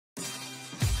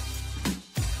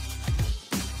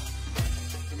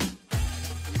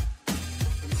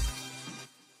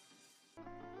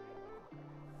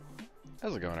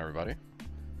How's it going, everybody?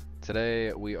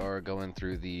 Today we are going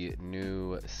through the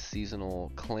new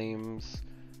seasonal claims.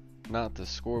 Not the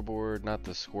scoreboard, not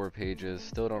the score pages.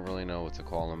 Still don't really know what to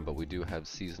call them, but we do have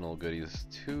seasonal goodies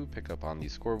to pick up on the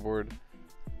scoreboard.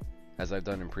 As I've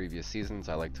done in previous seasons,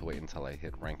 I like to wait until I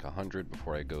hit rank 100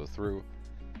 before I go through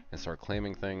and start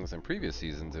claiming things. In previous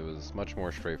seasons, it was much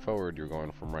more straightforward. You're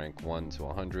going from rank 1 to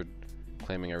 100,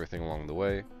 claiming everything along the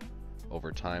way.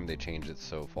 Over time, they changed it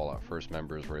so Fallout First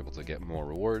members were able to get more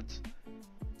rewards.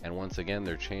 And once again,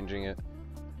 they're changing it.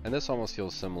 And this almost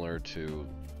feels similar to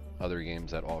other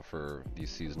games that offer these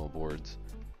seasonal boards.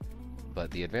 But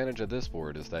the advantage of this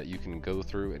board is that you can go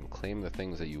through and claim the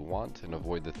things that you want and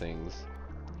avoid the things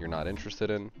you're not interested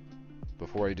in.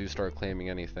 Before I do start claiming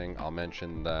anything, I'll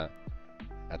mention that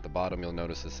at the bottom you'll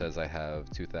notice it says I have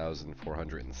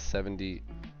 2,470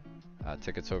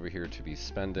 tickets over here to be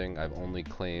spending. I've only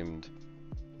claimed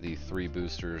the 3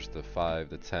 boosters, the 5,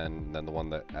 the 10, and then the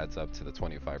one that adds up to the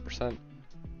 25%.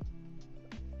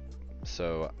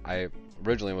 So I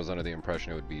originally was under the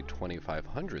impression it would be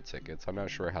 2,500 tickets. I'm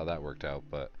not sure how that worked out,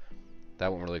 but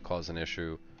that won't really cause an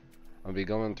issue. I'll be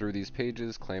going through these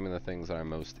pages, claiming the things that I'm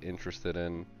most interested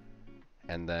in,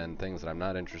 and then things that I'm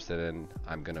not interested in,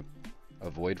 I'm going to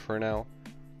avoid for now.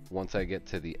 Once I get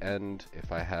to the end,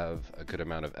 if I have a good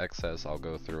amount of excess, I'll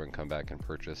go through and come back and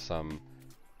purchase some.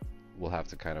 We'll have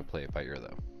to kind of play it by ear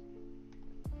though.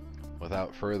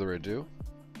 Without further ado,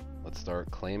 let's start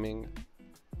claiming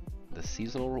the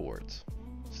seasonal rewards.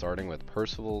 Starting with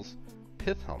Percival's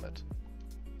Pith Helmet.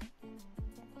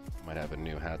 Might have a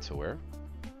new hat to wear.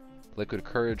 Liquid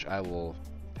Courage I will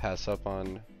pass up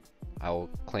on. I will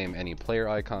claim any player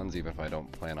icons even if I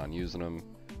don't plan on using them.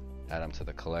 Add them to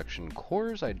the collection.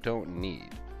 Cores I don't need,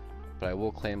 but I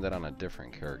will claim that on a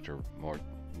different character more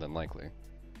than likely.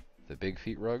 The Big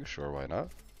Feet Rug, sure, why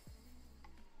not?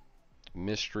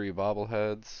 Mystery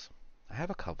Bobbleheads. I have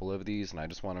a couple of these and I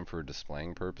just want them for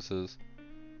displaying purposes.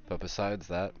 But besides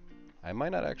that, I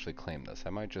might not actually claim this. I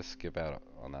might just skip out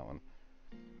on that one.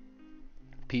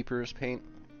 Peepers paint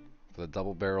for the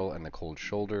double barrel and the cold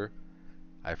shoulder.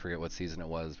 I forget what season it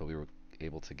was, but we were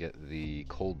able to get the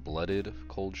cold-blooded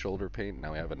cold shoulder paint.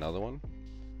 Now we have another one.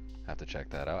 Have to check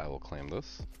that out. I will claim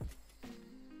this.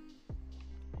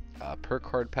 Perk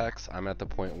card packs, I'm at the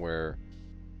point where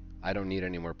I don't need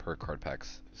any more perk card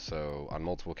packs. So on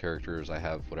multiple characters I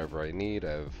have whatever I need.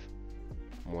 I have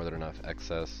more than enough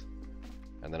excess.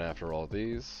 And then after all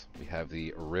these, we have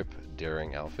the Rip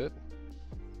Daring outfit.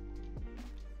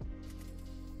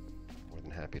 More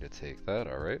than happy to take that.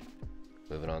 Alright,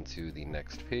 moving on to the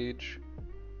next page.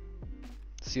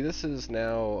 See, this is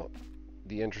now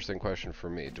the interesting question for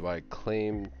me. Do I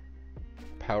claim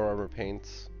power armor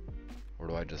paints, or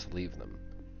do I just leave them?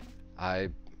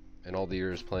 In all the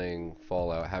years playing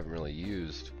Fallout, haven't really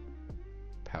used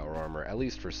power armor, at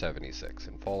least for 76.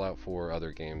 In Fallout 4,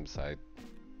 other games, I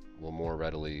will more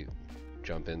readily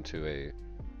jump into a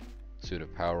suit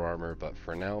of power armor, but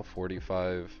for now,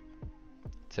 45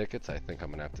 tickets, I think I'm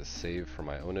gonna have to save for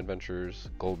my own adventures.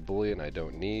 Gold bullion, I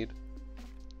don't need.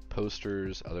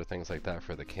 Posters, other things like that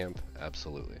for the camp,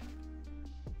 absolutely.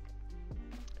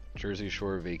 Jersey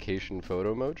Shore vacation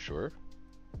photo mode, sure.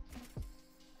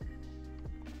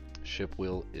 Ship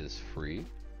wheel is free.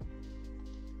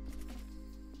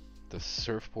 The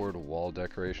surfboard wall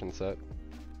decoration set,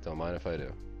 don't mind if I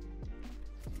do.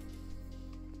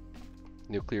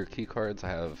 Nuclear key cards, I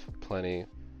have plenty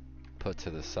put to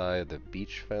the side. The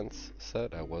beach fence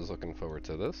set, I was looking forward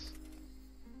to this.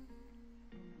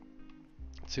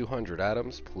 200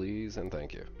 atoms, please and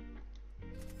thank you.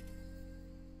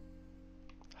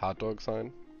 Hot dog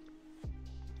sign.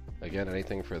 Again,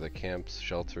 anything for the camps,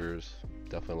 shelters,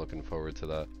 definitely looking forward to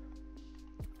that.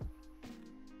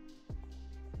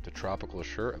 The tropical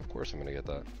shirt, of course I'm gonna get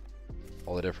that.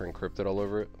 All the different cryptid all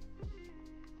over it.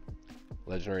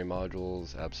 Legendary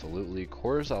modules, absolutely.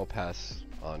 Cores I'll pass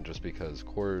on just because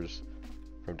cores,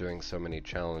 from doing so many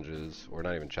challenges, or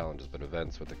not even challenges, but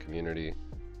events with the community,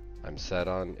 I'm set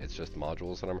on. It's just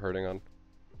modules that I'm hurting on.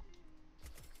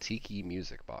 Tiki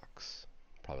music box.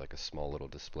 Probably like a small little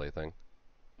display thing.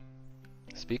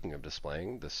 Speaking of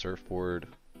displaying, the surfboard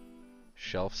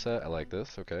shelf set, I like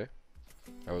this, okay.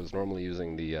 I was normally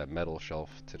using the metal shelf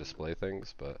to display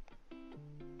things, but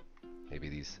maybe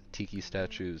these tiki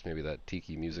statues, maybe that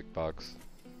tiki music box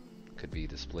could be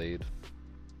displayed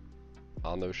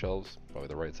on those shelves. Probably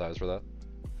the right size for that.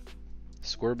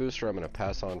 Score booster I'm going to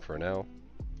pass on for now.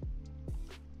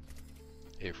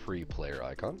 A free player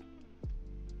icon.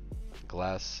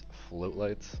 Glass float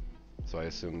lights. So I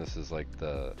assume this is like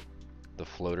the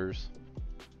floaters.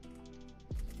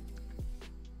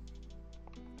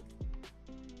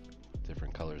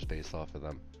 colors based off of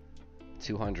them.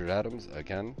 200 atoms,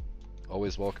 again,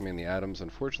 always welcoming the atoms.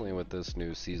 Unfortunately, with this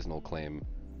new seasonal claim,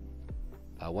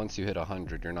 once you hit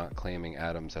 100, you're not claiming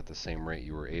atoms at the same rate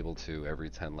you were able to every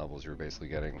 10 levels. You're basically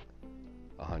getting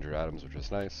 100 atoms, which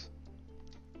is nice.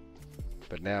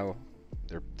 But now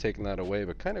they're taking that away,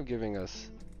 but kind of giving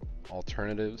us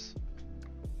alternatives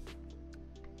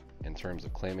in terms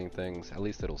of claiming things. At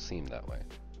least it'll seem that way.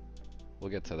 We'll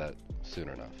get to that soon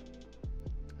enough.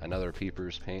 Another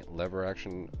Peepers paint, lever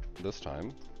action this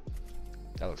time.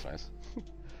 That looks nice.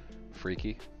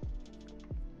 Freaky.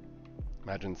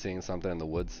 Imagine seeing something in the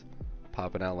woods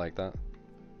popping out like that.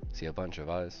 See a bunch of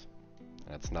eyes.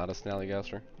 And it's not a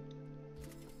Snallygaster.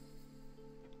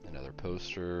 Another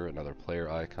poster, another player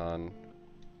icon.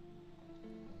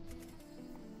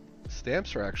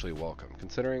 Stamps are actually welcome,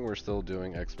 considering we're still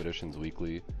doing expeditions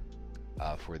weekly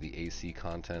for the AC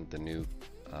content, the new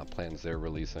plans they're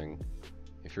releasing.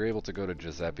 If you're able to go to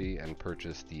Giuseppe and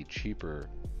purchase the cheaper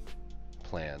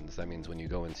plans, that means when you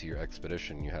go into your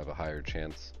expedition, you have a higher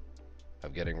chance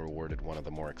of getting rewarded one of the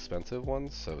more expensive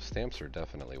ones, so stamps are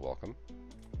definitely welcome.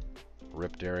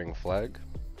 Rip Daring flag.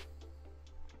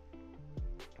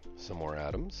 Some more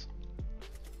atoms.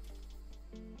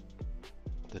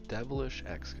 The Devilish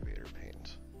Excavator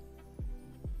paint.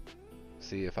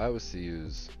 See, if I was to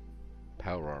use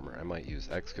Power Armor, I might use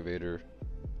Excavator.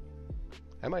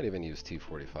 I might even use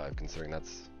T45, considering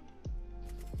that's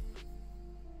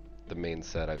the main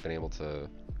set I've been able to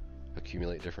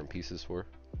accumulate different pieces for.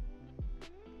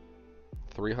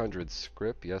 300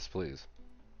 script, yes please.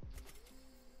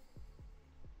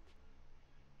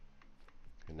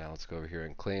 And now let's go over here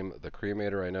and claim the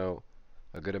Cremator. I know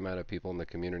a good amount of people in the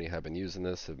community have been using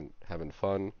this and having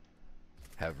fun,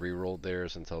 have re-rolled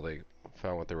theirs until they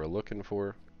found what they were looking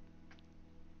for.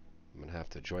 I'm gonna have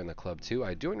to join the club too.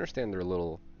 I do understand they're a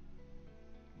little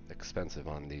expensive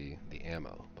on the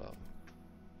ammo, but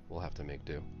we'll have to make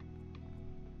do.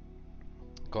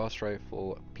 Gauss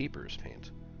Rifle Peepers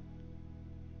paint.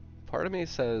 Part of me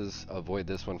says avoid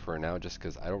this one for now just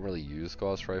because I don't really use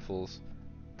Gauss Rifles.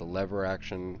 The lever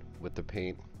action with the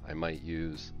paint I might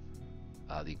use.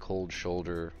 The Cold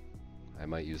Shoulder, I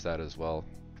might use that as well.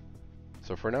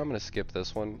 So for now I'm going to skip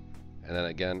this one, and then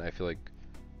again I feel like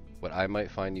what I might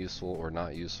find useful or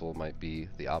not useful might be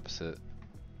the opposite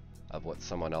of what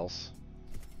someone else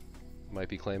might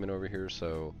be claiming over here.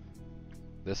 So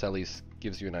this at least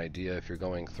gives you an idea, if you're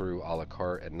going through a la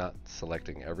carte and not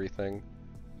selecting everything,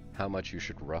 how much you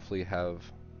should roughly have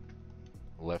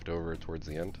left over towards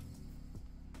the end.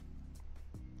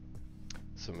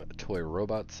 Some toy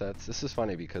robot sets. This is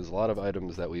funny because a lot of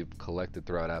items that we've collected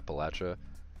throughout Appalachia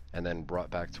and then brought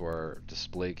back to our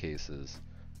display cases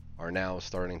are now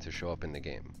starting to show up in the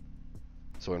game.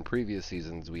 So in previous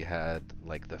seasons we had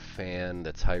like the fan,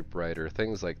 the typewriter,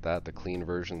 things like that, the clean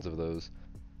versions of those.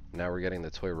 Now we're getting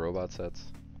the toy robot sets.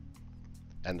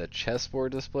 And the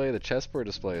chessboard display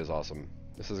is awesome.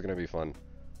 This is going to be fun.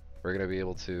 We're going to be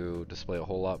able to display a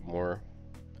whole lot more.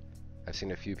 I've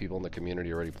seen a few people in the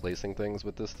community already placing things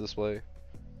with this display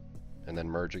and then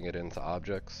merging it into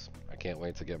objects. I can't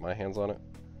wait to get my hands on it.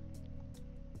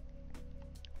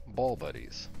 Ball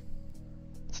Buddies.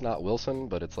 It's not Wilson,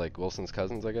 but it's like Wilson's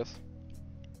cousins, I guess.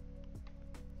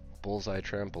 Bullseye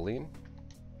Trampoline.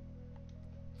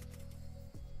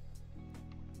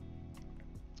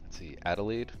 Let's see,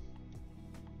 Adelaide.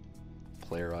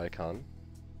 Player icon.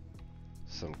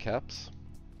 Some caps.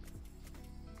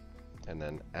 And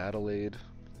then Adelaide,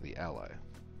 the ally.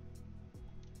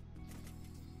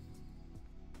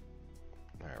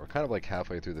 Alright, we're kind of like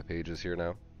halfway through the pages here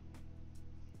now.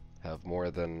 Have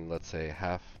more than, let's say,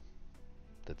 half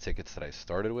the tickets that I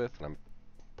started with, and I'm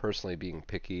personally being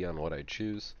picky on what I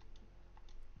choose.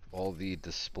 All the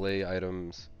display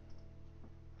items,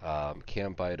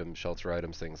 camp items, shelter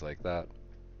items, things like that,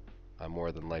 I'm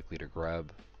more than likely to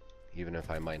grab, even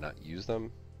if I might not use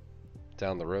them.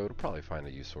 Down the road, probably find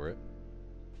a use for it.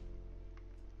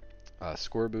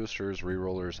 Score boosters,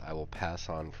 rerollers, I will pass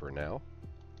on for now.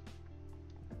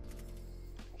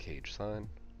 Cage sign.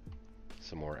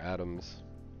 Some more atoms.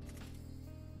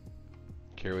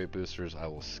 Carry weight boosters, I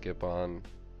will skip on.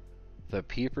 The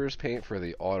Peepers paint for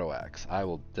the auto axe. I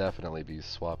will definitely be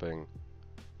swapping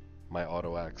my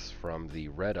auto axe from the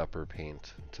red upper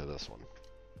paint to this one.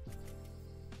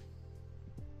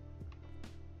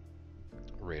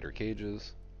 Raider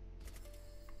cages.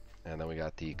 And then we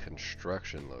got the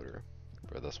construction loader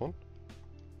for this one.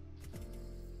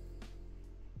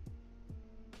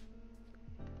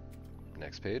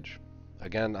 Next page.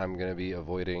 Again, I'm going to be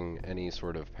avoiding any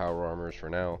sort of power armors for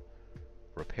now.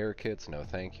 Repair kits, no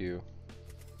thank you.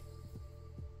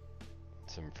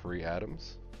 Some free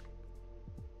atoms.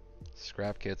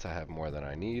 Scrap kits, I have more than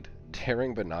I need.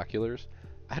 Daring binoculars.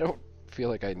 I don't feel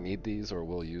like I need these or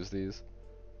will use these,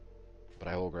 but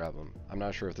I will grab them. I'm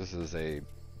not sure if this is a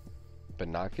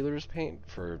binoculars paint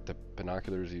for the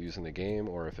binoculars you use in the game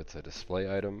or if it's a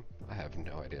display item. I have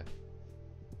no idea.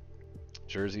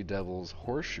 Jersey Devils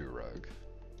horseshoe rug.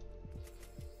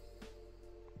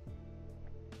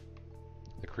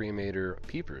 The Cremator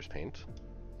Peepers paint.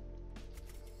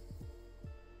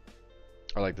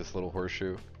 I like this little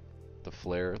horseshoe. The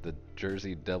flare, the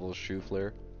Jersey Devils shoe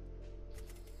flare.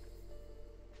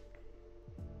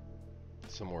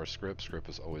 Some more script. Script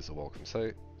is always a welcome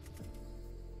sight.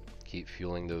 Keep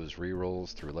fueling those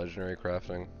rerolls through legendary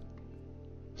crafting.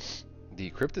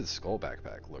 The Cryptid Skull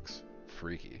backpack looks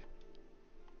freaky.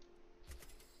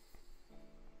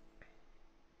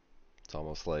 It's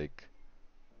almost like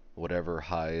whatever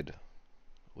hide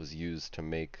was used to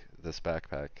make this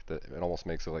backpack, that it almost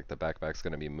makes it like the backpack's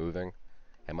going to be moving.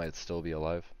 It might still be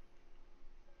alive.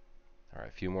 Alright,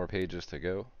 a few more pages to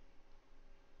go.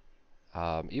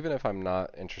 Even if I'm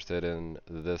not interested in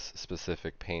this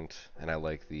specific paint and I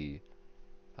like the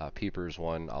Peepers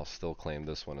one, I'll still claim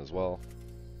this one as well.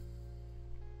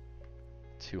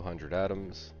 200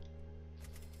 atoms.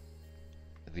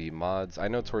 The mods, I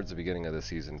know towards the beginning of the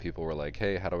season people were like,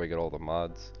 hey, how do I get all the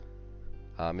mods?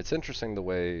 It's interesting the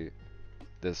way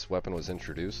this weapon was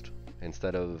introduced.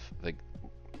 Instead of, like,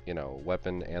 you know,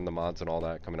 weapon and the mods and all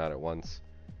that coming out at once,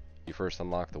 you first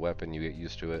unlock the weapon, you get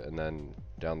used to it, and then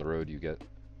down the road you get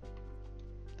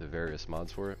the various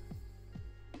mods for it.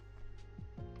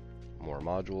 More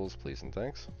modules, please and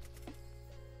thanks.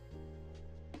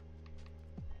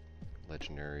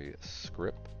 Legendary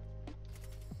script.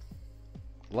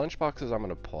 Lunchboxes I'm going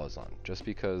to pause on, just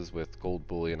because with gold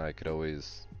bullion I could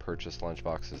always purchase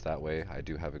lunchboxes that way. I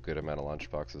do have a good amount of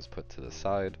lunchboxes put to the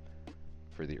side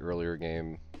for the earlier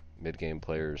game, mid-game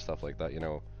players, stuff like that, you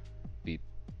know, be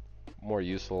more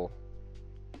useful.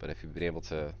 But if you've been able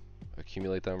to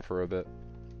accumulate them for a bit,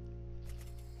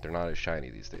 they're not as shiny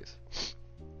these days.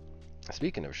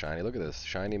 Speaking of shiny, look at this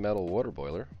shiny metal water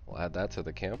boiler. We'll add that to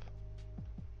the camp.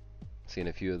 Seen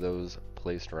a few of those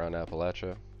placed around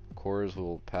Appalachia. Cores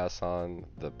will pass on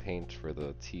the paint for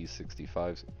the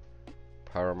T65s.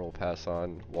 Power armor will pass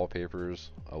on.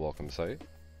 Wallpapers, a welcome sight.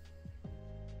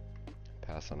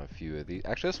 Pass on a few of these.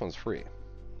 Actually, this one's free.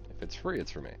 If it's free,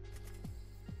 it's for me.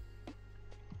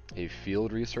 A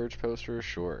field research poster?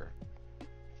 Sure.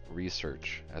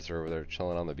 Research, as they're over there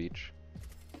chilling on the beach.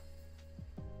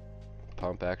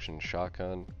 Pump action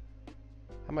shotgun.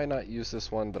 I might not use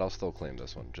this one, but I'll still claim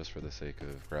this one, just for the sake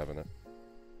of grabbing it.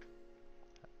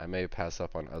 I may pass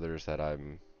up on others that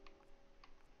I'm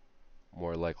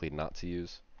more likely not to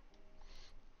use.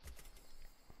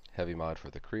 Heavy mod for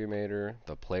the Cremator.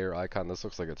 The player icon, this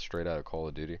looks like it's straight out of Call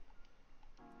of Duty.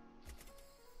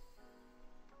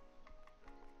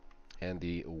 And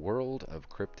the World of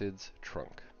Cryptids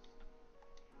trunk.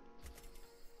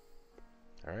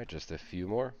 Alright, just a few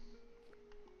more.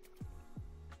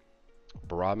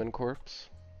 Brahmin corpse.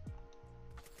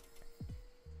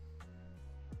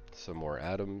 Some more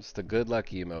atoms. The good luck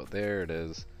emote, there it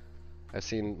is. I've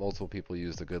seen multiple people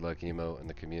use the good luck emote in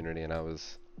the community, and I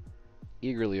was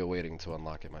eagerly awaiting to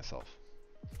unlock it myself.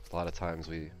 A lot of times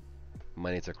we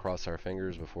might need to cross our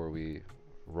fingers before we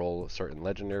roll certain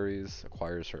legendaries,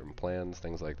 acquire certain plans,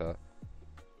 things like that.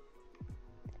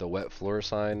 The wet floor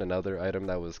sign, another item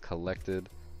that was collected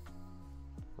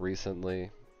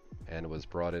recently and was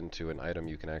brought into an item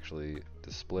you can actually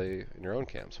display in your own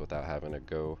camps without having to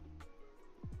go,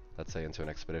 let's say, into an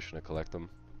expedition to collect them.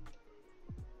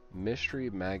 Mystery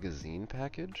magazine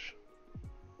package?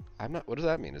 What does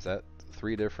that mean? Is that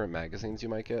 3 different magazines you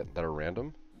might get that are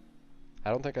random? I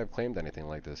don't think I've claimed anything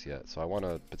like this yet, so I want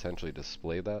to potentially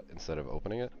display that instead of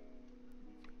opening it.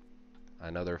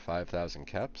 Another 5,000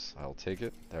 caps, I'll take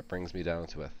it. That brings me down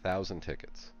to 1,000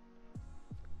 tickets.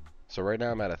 So right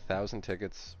now I'm at 1,000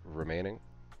 tickets remaining.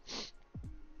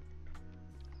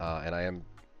 And I am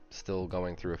still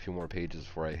going through a few more pages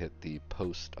before I hit the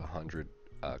post 100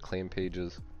 claim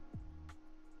pages.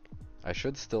 I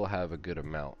should still have a good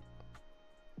amount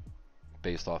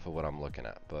based off of what I'm looking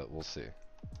at, but we'll see.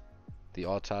 The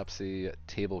Autopsy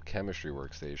Table Chemistry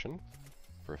Workstation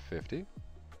for 50.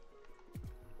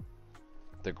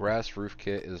 The Grass Roof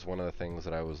Kit is one of the things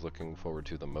that I was looking forward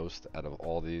to the most out of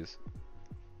all these.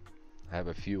 I have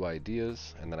a few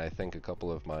ideas, and then I think a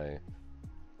couple of my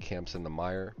camps in the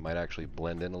mire might actually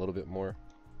blend in a little bit more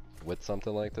with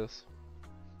something like this.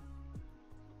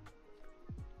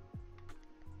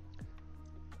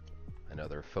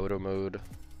 Another photo mode.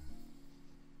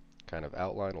 kind of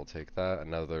outline. We'll take that.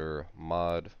 Another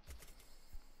mod.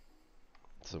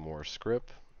 Some more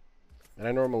script. And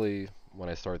I normally, when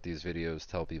I start these videos,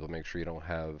 tell people make sure you don't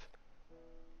have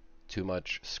too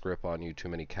much script on you, too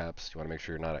many caps. You want to make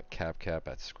sure you're not at cap,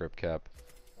 at script cap.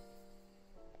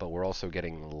 But we're also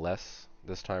getting less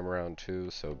this time around too,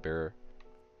 so bear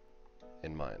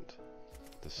in mind.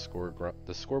 The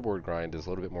scoreboard grind is a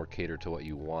little bit more catered to what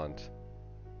you want.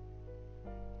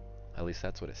 At least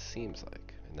that's what it seems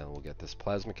like. And then we'll get this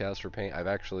plasma caster paint. I've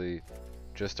actually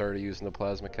just started using the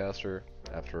plasma caster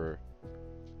after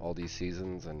all these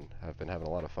seasons, and I've been having a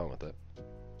lot of fun with it.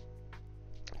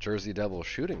 Jersey Devil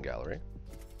shooting gallery.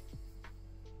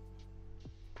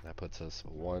 That puts us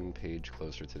one page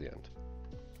closer to the end.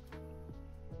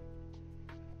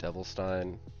 Devil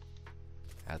Stein.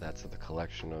 Add that to the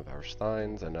collection of our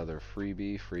Steins. Another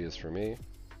freebie. Free is for me.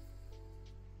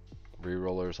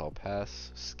 Rerollers I'll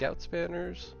pass. Scouts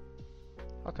banners.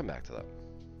 I'll come back to that.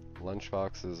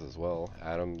 Lunchboxes as well.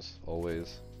 Adams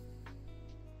always.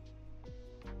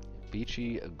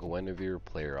 Beachy Guinevere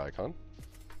player icon.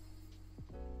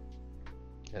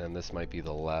 And then this might be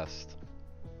the last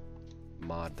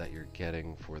mod that you're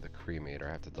getting for the cremator.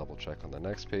 I have to double check on the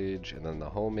next page. And then the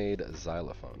homemade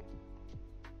xylophone.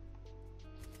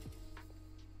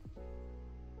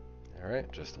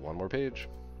 Alright, just one more page.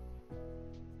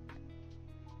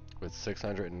 With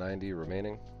 690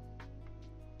 remaining.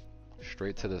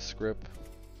 Straight to the script.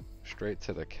 Straight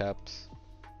to the caps.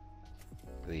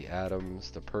 The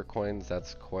atoms, the perk coins,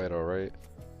 that's quite alright.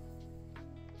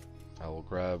 I will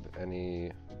grab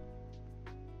any...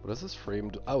 What is this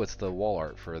framed? Oh, it's the wall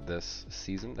art for this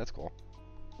season. That's cool.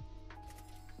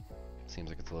 Seems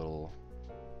like it's a little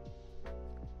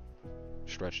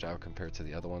stretched out compared to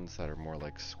the other ones that are more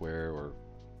like square or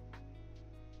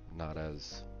not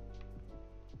as...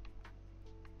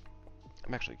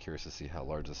 I'm actually curious to see how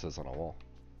large this is on a wall.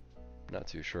 Not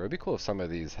too sure. It'd be cool if some of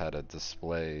these had a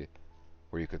display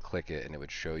where you could click it and it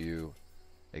would show you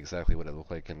exactly what it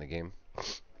looked like in the game.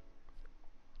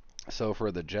 So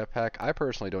for the jetpack, I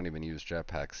personally don't even use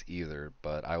jetpacks either,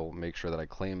 but I will make sure that I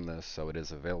claim this so it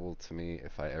is available to me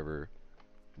if I ever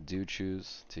do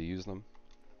choose to use them.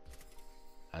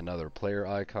 Another player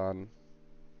icon.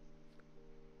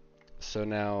 So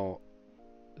now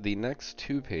the next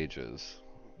two pages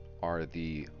are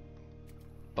the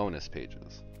bonus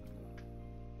pages.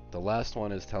 The last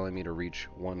one is telling me to reach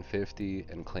 150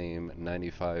 and claim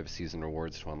 95 season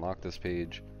rewards to unlock this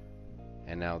page.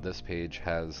 And now this page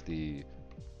has the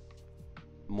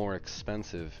more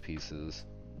expensive pieces.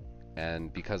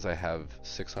 And because I have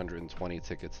 620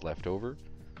 tickets left over,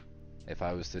 if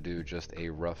I was to do just a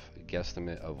rough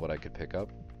guesstimate of what I could pick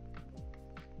up,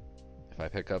 if I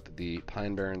pick up the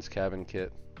Pine Barrens cabin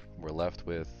kit, we're left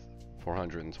with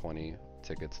 420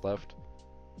 tickets left.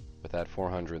 With that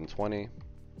 420,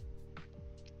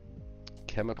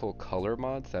 chemical color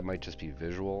mods, that might just be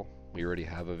visual. We already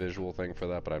have a visual thing for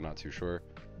that, but I'm not too sure.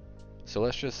 So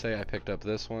let's just say I picked up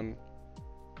this one,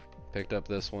 picked up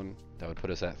this one, that would put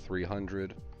us at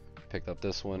 300, picked up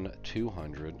this one,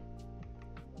 200,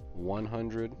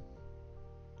 100,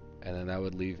 and then that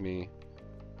would leave me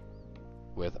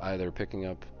with either picking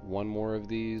up one more of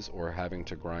these or having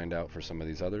to grind out for some of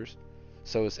these others.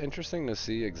 So it's interesting to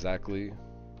see exactly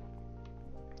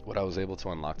what I was able to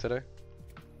unlock today.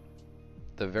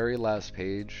 The very last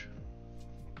page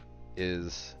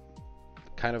is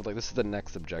kind of like, this is the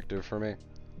next objective for me.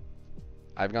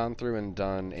 I've gone through and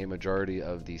done a majority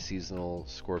of the seasonal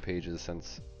score pages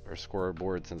since, or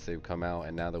scoreboard since they've come out,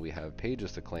 and now that we have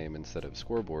pages to claim instead of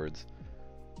scoreboards,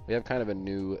 we have kind of a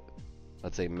new,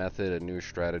 let's say, method, a new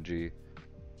strategy,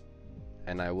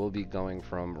 and I will be going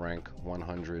from rank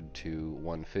 100 to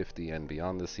 150 and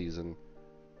beyond this season.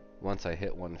 Once I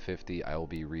hit 150, I will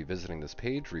be revisiting this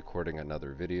page, recording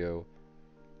another video,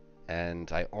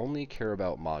 and I only care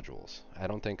about modules. I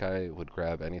don't think I would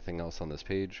grab anything else on this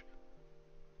page.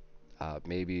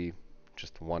 Maybe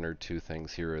just one or two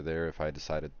things here or there if I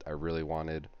decided I really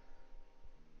wanted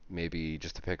maybe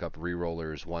just to pick up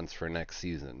rerollers once for next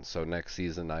season. So next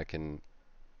season I can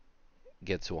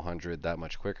get to 100 that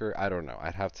much quicker. I don't know.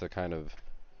 I'd have to kind of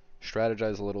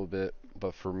strategize a little bit,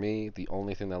 but for me, the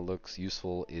only thing that looks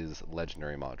useful is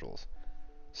legendary modules.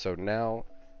 So now,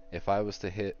 if I was to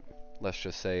hit, let's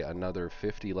just say, another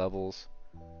 50 levels,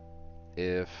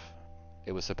 if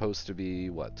it was supposed to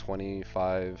be, what,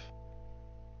 25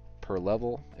 per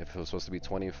level, if it was supposed to be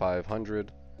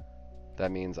 2,500,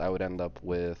 that means I would end up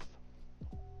with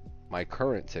my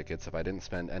current tickets if I didn't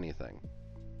spend anything.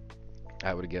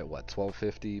 I would get, what,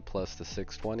 1,250 plus the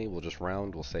 620, we'll just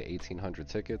round, we'll say 1,800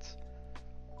 tickets.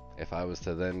 If I was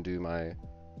to then do my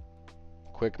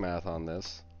quick math on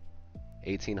this,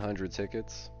 1,800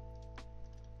 tickets,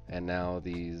 and now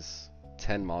these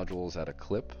 10 modules at a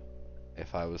clip,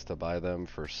 if I was to buy them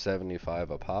for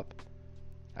 75 a pop,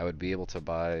 I would be able to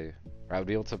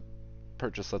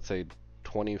purchase, let's say,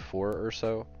 24 or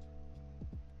so,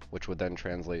 which would then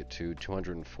translate to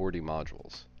 240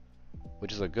 modules,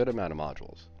 which is a good amount of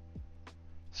modules.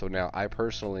 So now I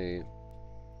personally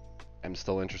am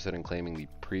still interested in claiming the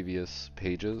previous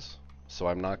pages, so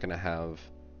I'm not going to have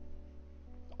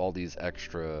all these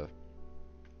extra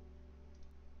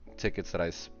tickets that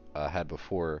I had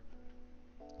before.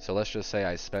 So let's just say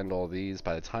I spend all these.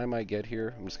 By the time I get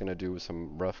here, I'm just going to do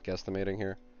some rough guesstimating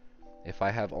here. If I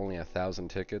have only 1,000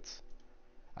 tickets,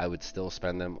 I would still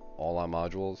spend them all on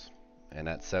modules, and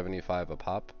at 75 a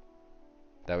pop,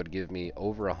 that would give me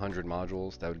over 100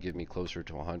 modules. That would give me closer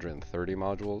to 130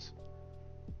 modules.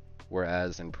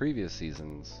 Whereas in previous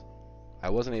seasons, I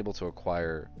wasn't able to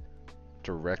acquire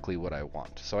directly what I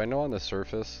want. So I know on the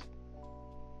surface,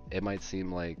 it might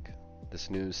seem like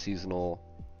this new seasonal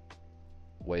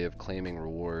way of claiming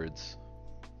rewards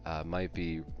might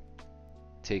be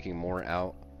taking more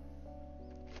out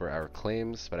for our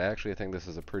claims, but I actually think this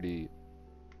is a pretty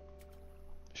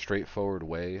straightforward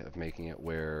way of making it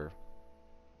where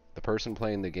the person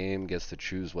playing the game gets to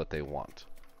choose what they want.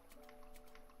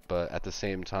 But at the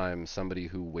same time, somebody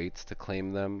who waits to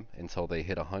claim them until they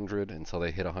hit 100, until they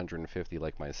hit 150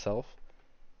 like myself,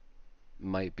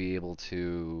 might be able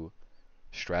to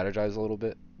strategize a little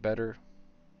bit better.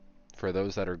 For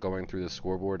those that are going through the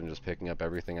scoreboard and just picking up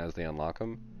everything as they unlock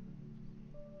them,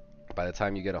 by the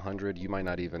time you get 100, you might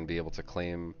not even be able to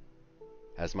claim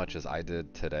as much as I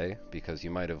did today, because you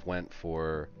might have went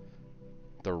for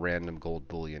the random gold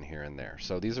bullion here and there.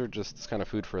 So these are just kind of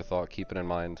food for thought. Keep it in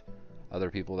mind. Other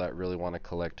people that really want to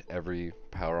collect every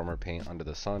power armor paint under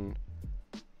the sun,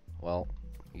 well,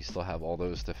 you still have all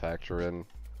those to factor in.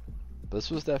 This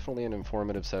was definitely an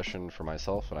informative session for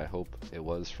myself, and I hope it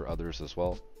was for others as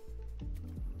well.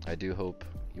 I do hope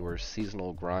your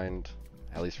seasonal grind,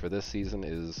 at least for this season,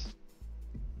 is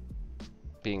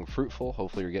being fruitful.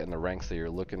 Hopefully you're getting the ranks that you're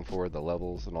looking for, the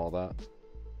levels and all that.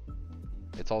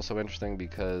 It's also interesting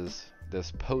because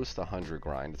this post 100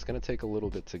 grind, it's going to take a little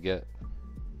bit to get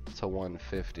to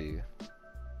 150,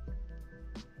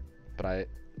 but I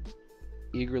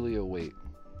eagerly await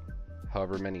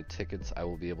however many tickets I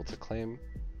will be able to claim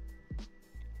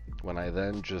when I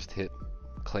then just hit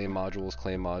claim modules,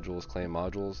 claim modules, claim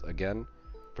modules again.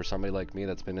 For somebody like me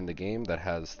that's been in the game that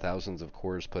has thousands of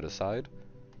cores put aside,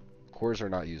 cores are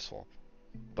not useful.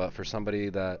 But for somebody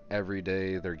that every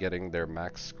day they're getting their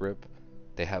max script,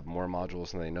 they have more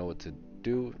modules and they know what to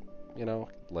do, you know,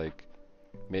 like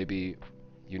maybe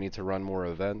you need to run more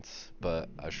events, but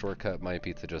a shortcut might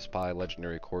be to just buy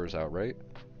legendary cores outright.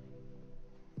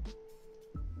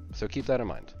 So keep that in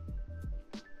mind.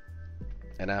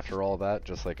 And after all that,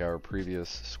 just like our previous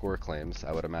score claims,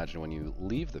 I would imagine when you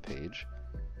leave the page,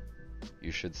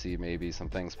 you should see maybe some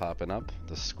things popping up.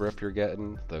 The script you're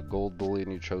getting, the gold bullion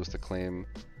you chose to claim,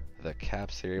 the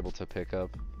caps you're able to pick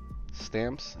up,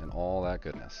 stamps, and all that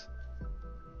goodness.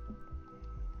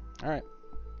 Alright,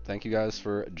 thank you guys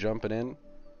for jumping in,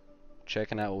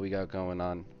 checking out what we got going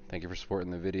on. Thank you for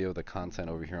supporting the video, the content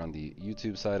over here on the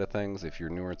YouTube side of things. If you're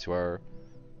newer to our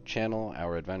channel,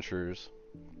 our adventures,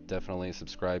 definitely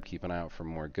subscribe, keep an eye out for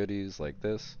more goodies like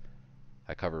this.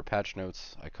 I cover patch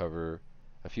notes, I cover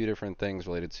a few different things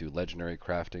related to legendary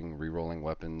crafting, re-rolling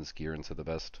weapons, gear into the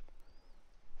best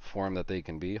form that they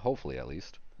can be, hopefully at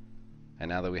least. And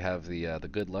now that we have the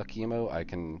good luck emote, I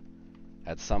can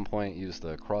at some point use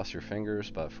the cross your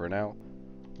fingers, but for now,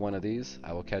 one of these.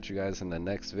 I will catch you guys in the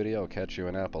next video. I'll catch you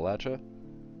in Appalachia.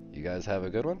 You guys have a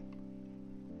good one,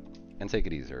 and take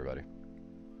it easy, everybody.